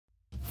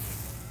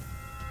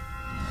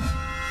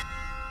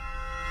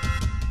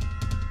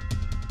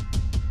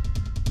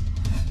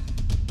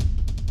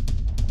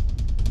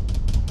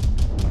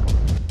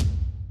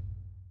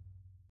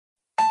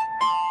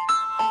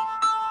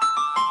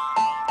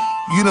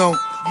You know,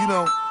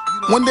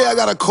 one day I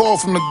got a call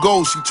from the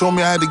ghost. He told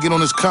me I had to get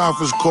on this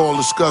conference call,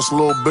 discuss a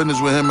little business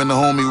with him and the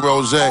homie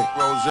Rose. You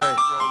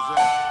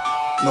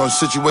know, a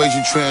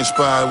situation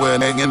transpired where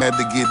they had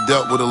to get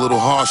dealt with a little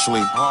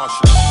harshly.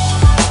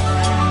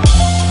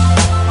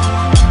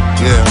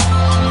 Yeah.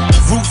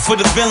 Root for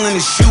the villain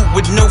and shoot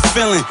with no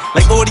feeling.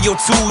 Like audio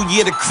 2,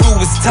 yeah, the crew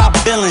is top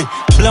billing.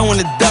 Blowing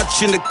the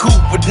Dutch in the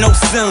coupe with no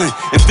ceiling.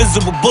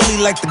 Invisible bully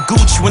like the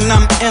Gooch when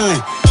I'm illin'.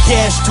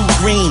 Cash too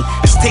green,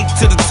 it's taped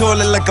to the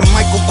toilet like a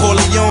Michael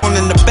Corleone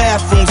in the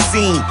bathroom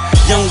scene.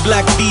 Young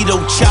black Vito,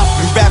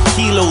 chopping rap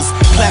kilos.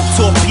 Clap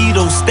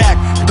torpedoes, stack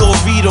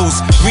Doritos.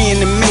 Green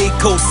and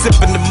Mayco,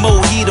 sipping the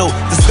mojito.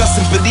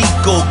 Discussing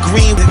Perico,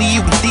 green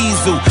with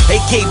diesel.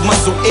 AK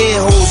muzzle air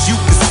holes you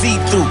can see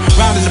through.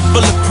 Rounding the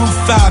bulletproof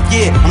 5,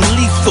 yeah, I'm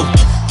lethal.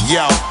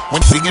 Yo,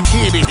 when singing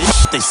kid,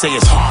 they say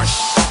it's harsh.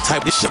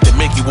 Type of shit that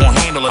make you won't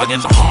handle it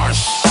against harsh.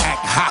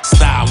 Act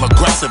hostile,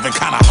 aggressive, and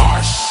kinda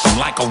harsh. I'm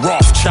like a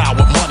Rothschild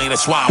with money,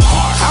 that's why I'm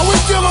harsh. How we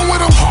dealing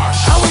with them? Harsh.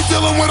 How we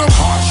dealing with them?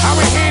 Harsh. How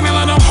we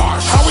handling them?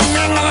 Harsh. How we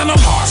mangling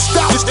them? Harsh.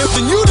 Stop.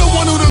 And you the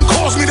one who done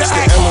caused me to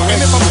act. And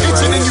if I'm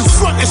itching and you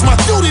front, it's my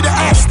duty to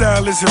act.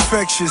 Style is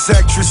infectious,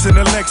 actress in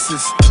a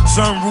Lexus.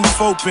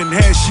 Sunroof open,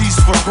 had sheets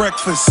for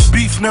breakfast.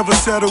 Beef never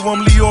settle,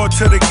 I'm Lior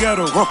to the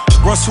ghetto.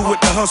 Russell with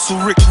the hustle,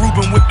 Rick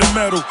Rubin with the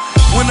metal.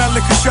 When I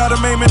lick a shot,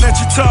 I'm aiming at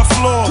your top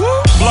floor.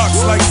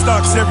 Blocks like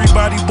stocks,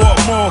 everybody bought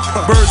more.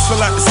 Birds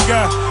fell out the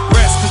sky,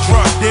 rats could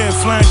drop dead,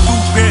 flying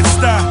through bed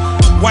style.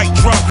 White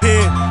drop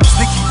head,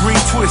 sticky green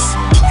twist,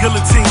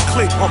 guillotine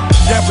click.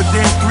 Dapper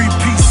Dan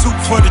 3-piece suit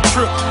for the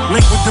trip.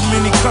 Link with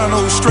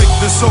Dominicanos, straight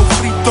to soul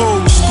free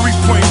throws.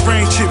 3-point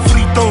range hit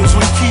free throws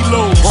with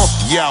kilos.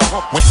 Yo,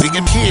 when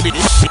singing kid,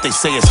 they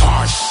say it's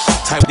harsh.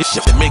 Type of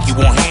shit that make you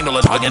won't handle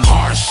it against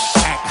harsh.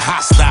 Act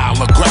hostile,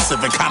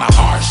 aggressive, and kinda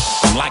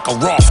harsh. I'm like a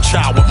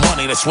Rothschild with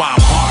money, that's why I'm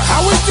harsh.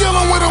 How we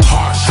dealing with them?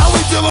 Harsh. How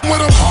we dealing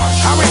with them?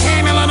 Harsh. How we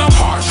handling them?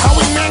 Harsh. How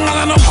we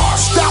mangling them?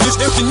 Harsh. Stop.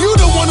 And you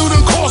the one who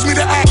done caused me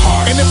to act.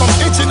 And if I'm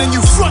itching and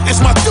you front, it's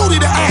my duty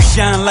to act.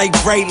 Shine like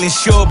Brightland,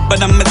 sure,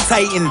 but I'm a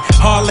titan.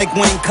 Hard like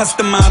when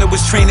Custom Auto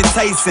was training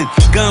Tyson.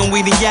 Gun,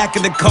 we the yak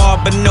of the car,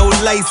 but no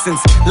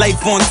license.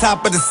 Life on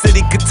top of the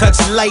city could touch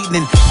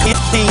lightning.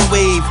 Pain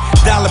wave,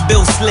 dollar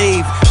bill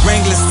slave.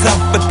 Wrangler's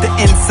tough, but the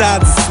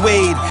insides are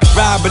suede.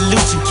 Ride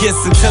Belushi kiss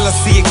until I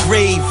see a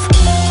grave.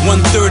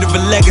 1/3 of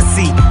a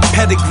legacy.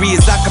 Pedigree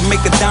is I can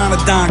make a don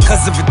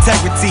cause of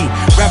integrity.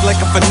 Rap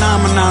like a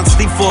phenomenon,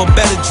 sleep for a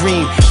better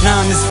dream.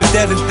 Nine is for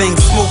dead and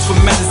things, smoke for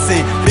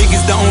medicine. Big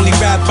is the only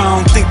rap I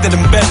don't think that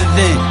I'm better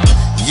than.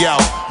 Yo,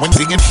 when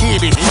singing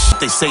kid,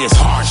 they say it's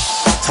harsh.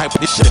 Type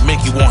of shit that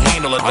make you won't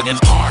handle it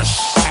against harsh.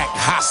 Act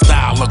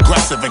hostile,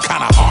 aggressive, and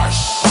kinda harsh.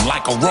 I'm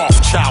like a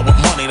Rothschild with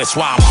money, that's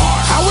why I'm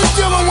harsh. How we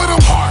dealing with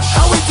them? Harsh.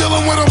 How we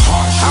dealing with them?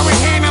 Harsh. How we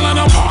handling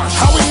them? Harsh.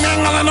 How we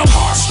mangling them?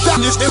 Harsh. Stop.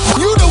 If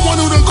you the one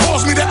who done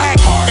caused me to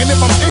act. And if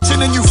I'm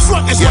itching and you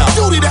front, it's my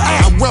duty to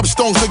act. I rub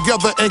stones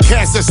together and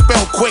cast a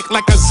spell quick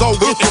like a Zoe.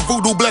 And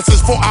voodoo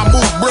blessings for I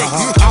move bricks.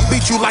 I'll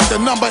beat you like the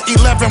number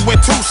 11 with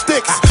 2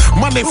 sticks.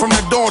 Monday from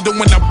the door to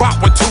win the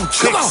bop with 2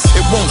 chicks.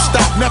 It won't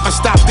stop, never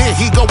stop, there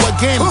he go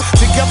again.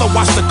 Together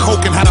watch the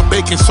coke and how the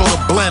baking soda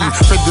blend.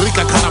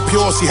 Frederica kinda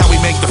pure, see how we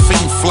make the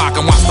fiend flock.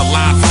 And watch the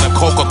line from the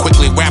coca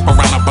quickly wrap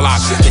around the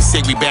block. They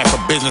say we bad for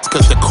business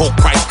cause the coke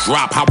price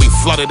drop. How we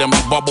flooded and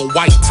we bubble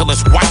white till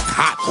it's white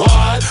hot.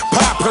 What?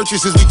 Pie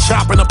purchases, we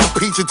chopping up the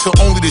pizza till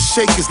only the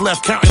shake is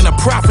left. Counting the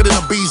profit in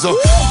a Ibiza.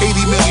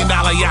 $80 million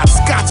yacht,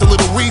 Scott's a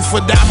little reefer.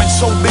 Diamond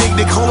so big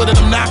they call it an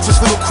obnoxious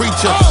little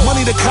creature.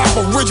 Money to cop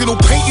original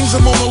paintings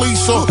of Mona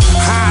Lisa.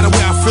 High the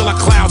way I feel a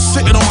cloud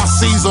sitting on my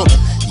Caesar.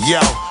 Yo,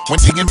 when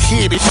singing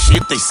kid,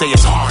 they say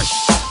it's harsh.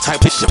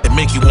 Type of shit that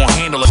make you won't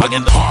handle it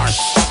against harsh.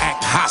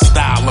 Act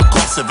hostile,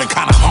 aggressive, and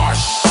kinda harsh.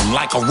 I'm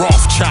like a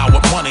Rothschild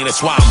with money,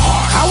 that's why I'm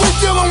harsh. How we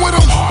dealing with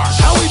them? Harsh.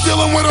 How we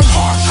dealing with them?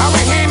 Harsh. How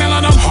we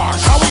handling them?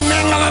 Harsh. How we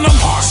mangling them?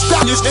 Harsh.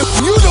 Stop. If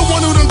you the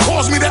one who done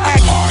caused me to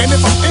act. And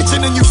if I'm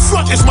itching and you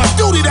front, it's my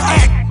duty to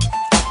act.